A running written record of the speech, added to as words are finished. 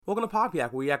Welcome to Pop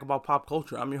Yak, where we yak about pop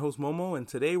culture. I'm your host Momo, and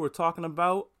today we're talking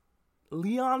about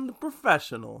Leon the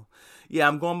Professional. Yeah,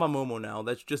 I'm going by Momo now.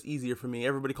 That's just easier for me.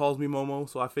 Everybody calls me Momo,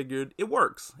 so I figured it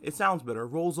works. It sounds better. It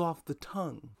rolls off the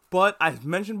tongue. But I've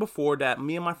mentioned before that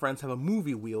me and my friends have a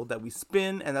movie wheel that we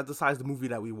spin, and that decides the movie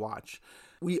that we watch.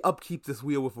 We upkeep this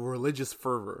wheel with a religious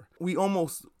fervor. We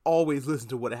almost always listen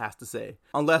to what it has to say,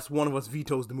 unless one of us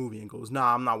vetoes the movie and goes,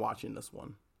 nah, I'm not watching this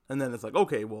one. And then it's like,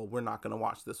 okay, well, we're not going to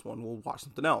watch this one. We'll watch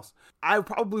something else. I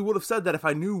probably would have said that if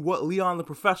I knew what Leon the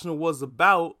Professional was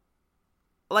about.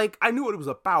 Like, I knew what it was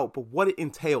about, but what it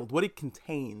entailed, what it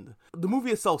contained. The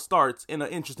movie itself starts in an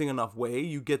interesting enough way.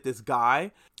 You get this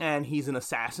guy, and he's an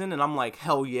assassin, and I'm like,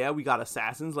 hell yeah, we got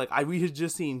assassins. Like, we had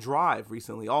just seen Drive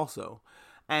recently also.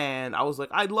 And I was like,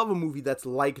 I'd love a movie that's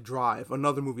like Drive,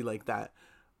 another movie like that.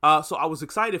 So I was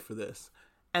excited for this.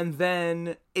 And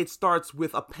then it starts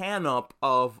with a pan up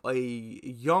of a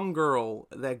young girl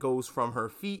that goes from her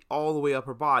feet all the way up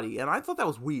her body. And I thought that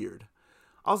was weird.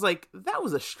 I was like, that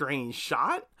was a strange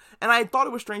shot. And I thought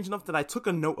it was strange enough that I took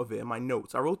a note of it in my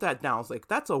notes. I wrote that down. I was like,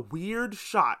 that's a weird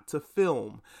shot to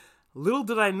film. Little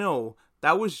did I know,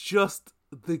 that was just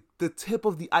the tip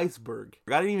of the iceberg.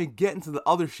 I didn't even get into the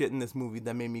other shit in this movie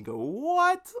that made me go,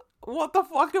 what? What the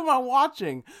fuck am I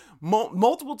watching?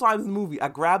 Multiple times in the movie, I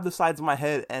grabbed the sides of my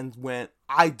head and went,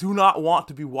 I do not want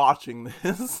to be watching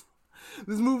this.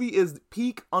 This movie is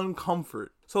peak uncomfort.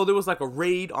 So there was like a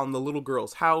raid on the little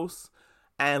girl's house,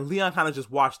 and Leon kind of just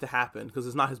watched it happen because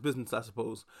it's not his business, I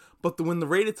suppose. But when the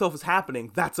raid itself is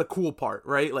happening, that's a cool part,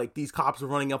 right? Like, these cops are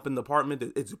running up in the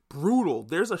apartment. It's brutal.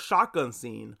 There's a shotgun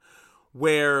scene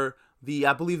where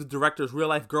I believe the director's real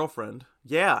life girlfriend,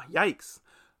 yikes,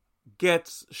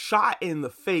 gets shot in the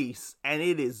face, and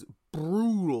it is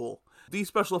brutal. These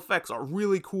special effects are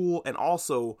really cool, and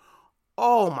also,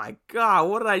 oh my god,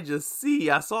 what did I just see?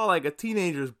 I saw like a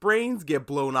teenager's brains get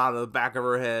blown out of the back of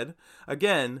her head.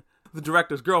 Again, the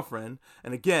director's girlfriend,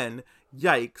 and again,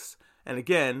 yikes, and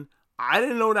again, I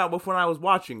didn't know that before I was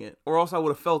watching it, or else I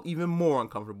would have felt even more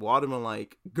uncomfortable. I'd have been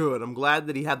like, good, I'm glad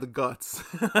that he had the guts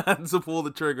to pull the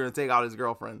trigger and take out his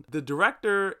girlfriend. The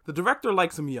director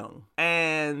likes him young,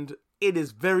 and it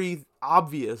is very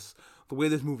obvious the way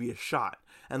this movie is shot,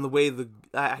 and the way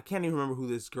I can't even remember who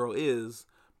this girl is,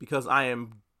 because I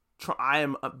am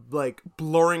like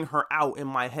blurring her out in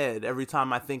my head every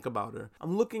time I think about her.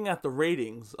 I'm looking at the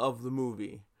ratings of the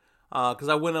movie, because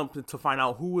I went up to find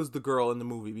out who was the girl in the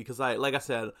movie, because like I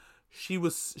said, she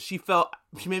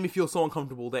made me feel so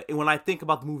uncomfortable that when I think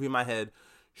about the movie in my head,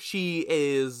 she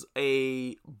is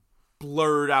a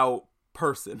blurred out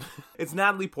person. It's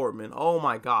Natalie Portman. Oh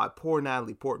my god, poor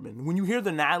Natalie Portman. When you hear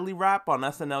the Natalie rap on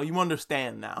SNL, you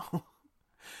understand now.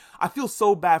 I feel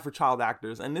so bad for child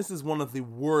actors, and this is one of the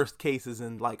worst cases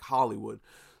in like Hollywood.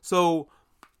 So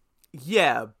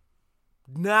yeah,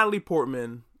 Natalie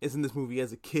Portman is in this movie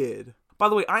as a kid. By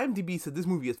the way, IMDb said this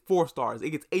movie is 4 stars. It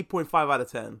gets 8.5 out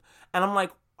of 10. And I'm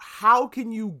like, how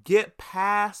can you get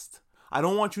past... I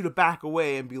don't want you to back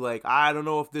away and be like, I don't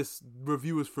know if this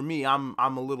review is for me. I'm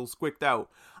a little squicked out.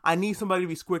 I need somebody to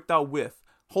be squicked out with.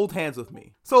 Hold hands with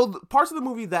me. So the parts of the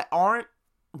movie that aren't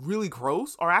really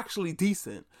gross are actually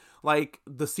decent. Like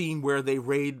the scene where they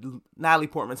raid Natalie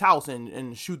Portman's house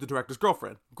and shoot the director's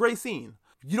girlfriend. Great scene.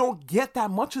 You don't get that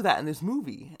much of that in this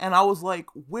movie. And I was like,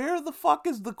 where the fuck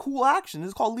is the cool action? This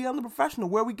is called Leon the Professional.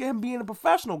 Where we get him being a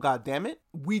professional, goddammit?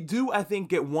 We do, I think,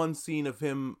 get one scene of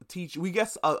him we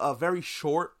get a very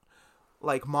short,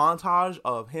 like, montage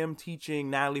of him teaching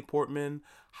Natalie Portman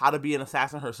how to be an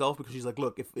assassin herself, because she's like,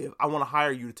 look, if I want to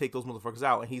hire you to take those motherfuckers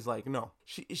out. And he's like, no.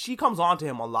 She comes on to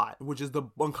him a lot, which is the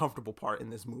uncomfortable part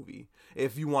in this movie.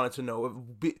 If you wanted to know.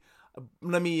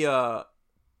 Let me...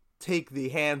 take the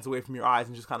hands away from your eyes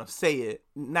and just kind of say it.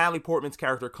 Natalie Portman's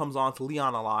character comes on to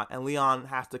Leon a lot, and Leon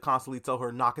has to constantly tell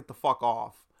her, knock it the fuck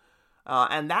off.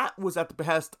 And that was at the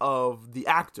behest of the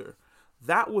actor.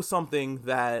 That was something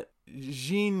that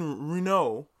Jean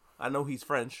Reno, I know he's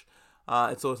French,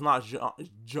 so it's not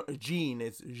Jean,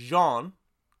 it's Jean.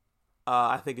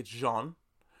 I think it's Jean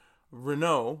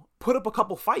Reno put up a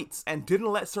couple fights and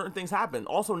didn't let certain things happen.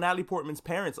 Also, Natalie Portman's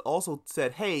parents also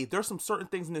said, hey, there's some certain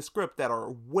things in this script that are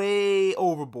way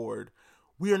overboard.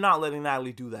 We are not letting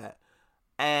Natalie do that.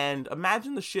 And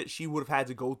imagine the shit she would have had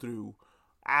to go through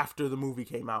after the movie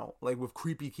came out, like with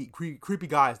creepy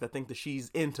guys that think that she's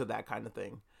into that kind of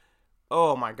thing.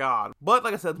 Oh my god. But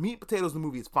like I said, the meat and potatoes of the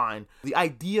movie is fine. The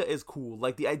idea is cool.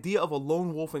 Like the idea of a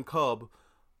lone wolf and cub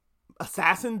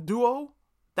assassin duo,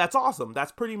 that's awesome.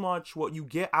 That's pretty much what you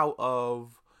get out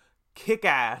of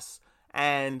Kick-Ass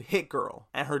and Hit Girl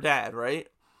and her dad, right?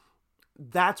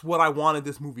 That's what I wanted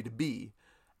this movie to be.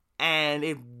 And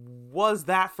it was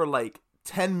that for like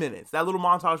 10 minutes. That little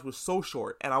montage was so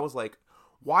short. And I was like,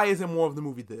 why isn't more of the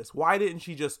movie this? Why didn't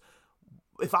she just...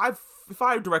 If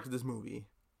I directed this movie,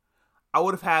 I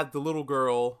would have had the little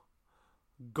girl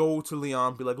go to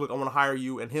Leon, be like, look, I want to hire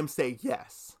you. And him say,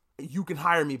 yes, you can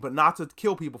hire me, but not to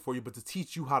kill people for you, but to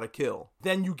teach you how to kill.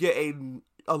 Then you get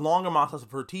a longer montage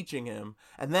of her teaching him.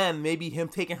 And then maybe him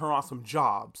taking her on some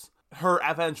jobs. Her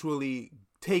eventually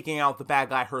taking out the bad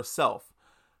guy herself.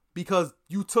 Because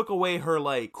you took away her,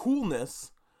 like,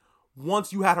 coolness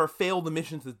once you had her fail the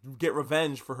mission to get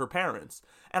revenge for her parents.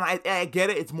 And I get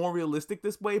it, it's more realistic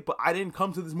this way, but I didn't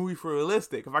come to this movie for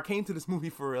realistic. If I came to this movie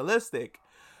for realistic,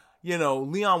 you know,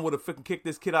 Leon would have freaking kicked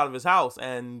this kid out of his house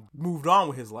and moved on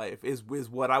with his life, is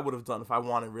what I would have done if I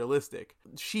wanted realistic.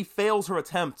 She fails her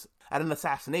attempt at an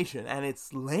assassination, and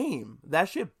it's lame. That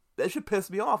shit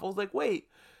pissed me off. I was like, wait,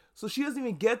 so she doesn't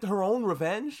even get her own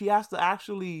revenge? She has to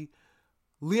actually...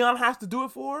 Leon has to do it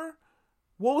for her?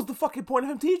 What was the fucking point of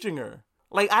him teaching her?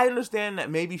 Like, I understand that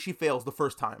maybe she fails the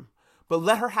first time, but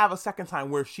let her have a second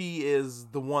time where she is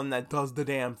the one that does the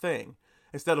damn thing,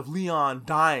 instead of Leon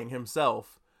dying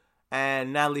himself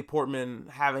and Natalie Portman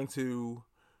having to,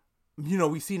 you know,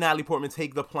 we see Natalie Portman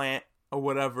take the plant or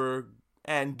whatever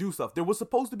and do stuff. There was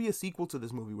supposed to be a sequel to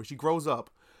this movie where she grows up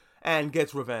and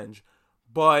gets revenge,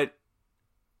 but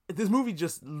this movie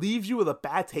just leaves you with a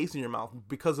bad taste in your mouth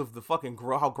because of the fucking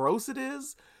how gross it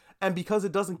is, and because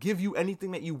it doesn't give you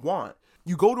anything that you want.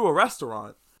 You go to a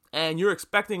restaurant and you're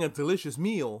expecting a delicious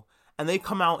meal, and they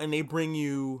come out and they bring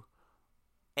you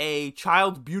a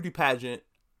child beauty pageant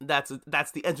that's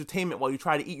the entertainment while you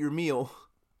try to eat your meal.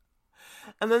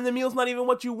 And then the meal's not even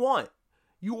what you want.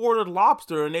 You ordered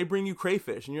lobster and they bring you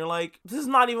crayfish, and you're like, this is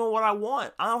not even what I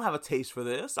want. I don't have a taste for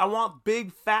this. I want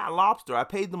big fat lobster. I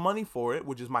paid the money for it,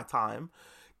 which is my time.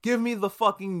 Give me the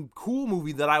fucking cool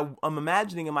movie that I'm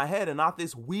imagining in my head, and not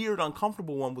this weird,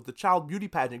 uncomfortable one with the child beauty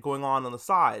pageant going on the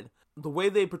side. The way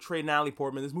they portrayed Natalie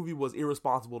Portman, this movie was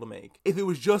irresponsible to make. If it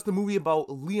was just a movie about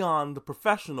Leon the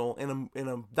Professional,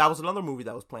 that was another movie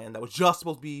that was planned, that was just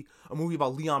supposed to be a movie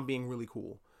about Leon being really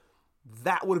cool,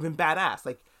 that would have been badass.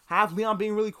 Like, have Leon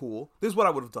being really cool. This is what I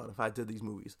would have done if I did these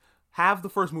movies. Have the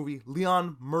first movie,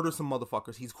 Leon murders some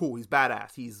motherfuckers. He's cool. He's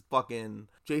badass. He's fucking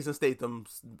Jason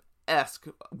Statham-esque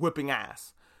whipping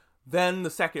ass. Then the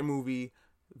second movie,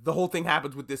 the whole thing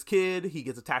happens with this kid. He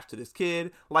gets attached to this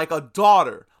kid like a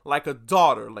daughter. Like,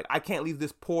 I can't leave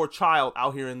this poor child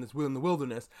out here in the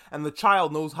wilderness. And the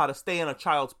child knows how to stay in a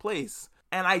child's place.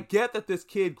 And I get that this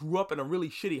kid grew up in a really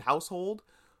shitty household,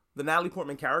 the Natalie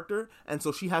Portman character, and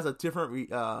so she has a different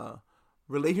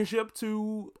relationship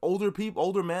to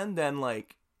older men than,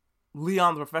 like,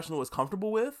 Leon the Professional is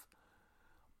comfortable with.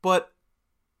 But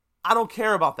I don't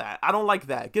care about that. I don't like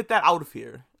that. Get that out of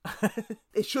here.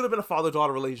 It should have been a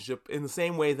father-daughter relationship, in the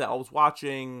same way that I was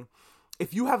watching...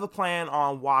 If you have a plan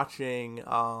on watching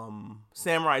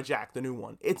Samurai Jack, the new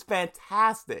one, it's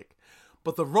fantastic.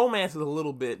 But the romance is a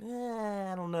little bit,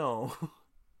 I don't know.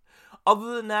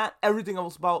 Other than that, everything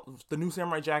else about the new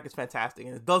Samurai Jack is fantastic,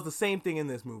 and it does the same thing in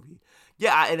this movie.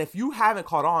 Yeah, and if you haven't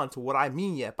caught on to what I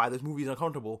mean yet by this movie is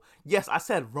uncomfortable, yes, I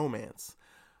said romance.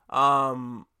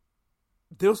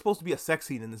 There was supposed to be a sex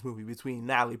scene in this movie between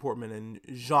Natalie Portman and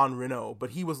Jean Reno,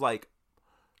 but he was like,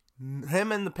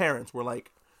 him and the parents were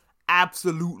like,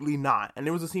 absolutely not. And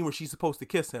there was a scene where she's supposed to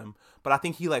kiss him, but I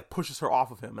think he like pushes her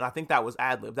off of him, and I think that was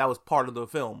ad-lib. That was part of the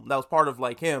film. That was part of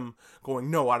like him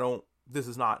going, no.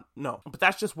 But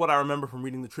that's just what I remember from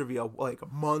reading the trivia like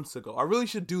months ago. I really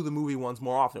should do the movie ones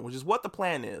more often, which is what the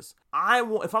plan is.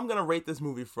 If I'm going to rate this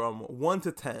movie from 1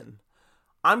 to 10,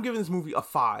 I'm giving this movie a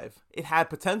 5. It had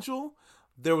potential.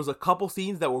 There was a couple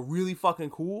scenes that were really fucking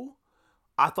cool.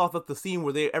 I thought that the scene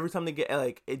where every time they get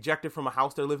like ejected from a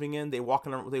house they're living in, they walk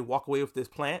away with this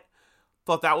plant.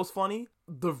 Thought that was funny.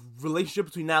 The relationship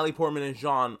between Natalie Portman and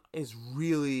Leon is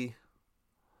really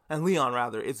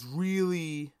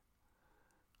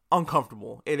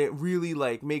uncomfortable, and it really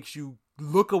like makes you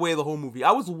look away the whole movie.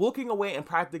 I was looking away and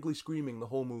practically screaming the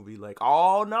whole movie, like,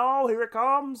 oh no, here it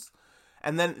comes.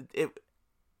 And then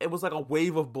it was like a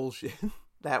wave of bullshit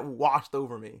that washed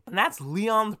over me. And that's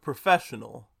Leon the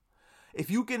Professional. If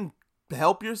you can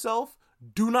help yourself,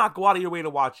 do not go out of your way to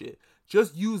watch it.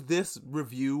 Just use this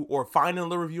review, or find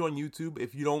another review on YouTube.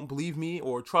 If you don't believe me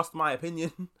or trust my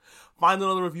opinion, find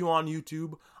another review on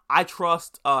YouTube. I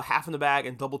trust Half in the Bag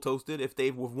and Double Toasted.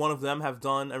 If one of them have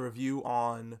done a review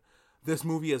on this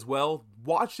movie as well,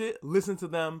 watch it, listen to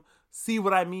them, see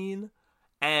what I mean,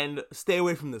 and stay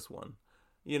away from this one.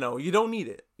 You know, you don't need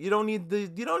it. You don't need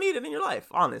it in your life,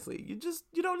 honestly. You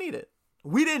don't need it.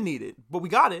 We didn't need it, but we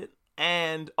got it.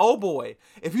 And oh boy,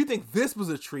 if you think this was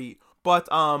a treat, but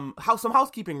some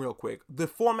housekeeping real quick. The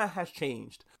format has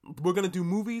changed. We're going to do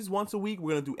movies once a week.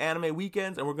 We're going to do anime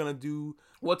weekends, and we're going to do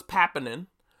What's Pappening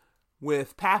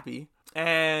with Pappy.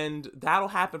 And that'll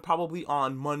happen probably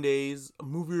on Mondays.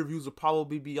 Movie reviews will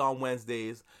probably be on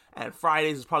Wednesdays. And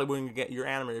Fridays is probably when you get your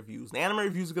anime reviews. The anime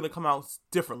reviews are going to come out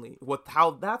differently.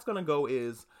 How that's going to go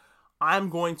is I'm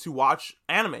going to watch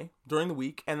anime during the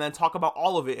week and then talk about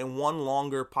all of it in one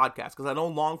longer podcast, because I know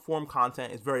long form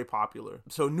content is very popular.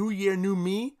 So new year, new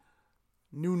me,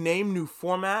 new name, new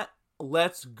format.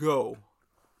 Let's go.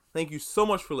 Thank you so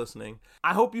much for listening.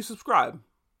 I hope you subscribe.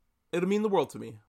 It'll mean the world to me.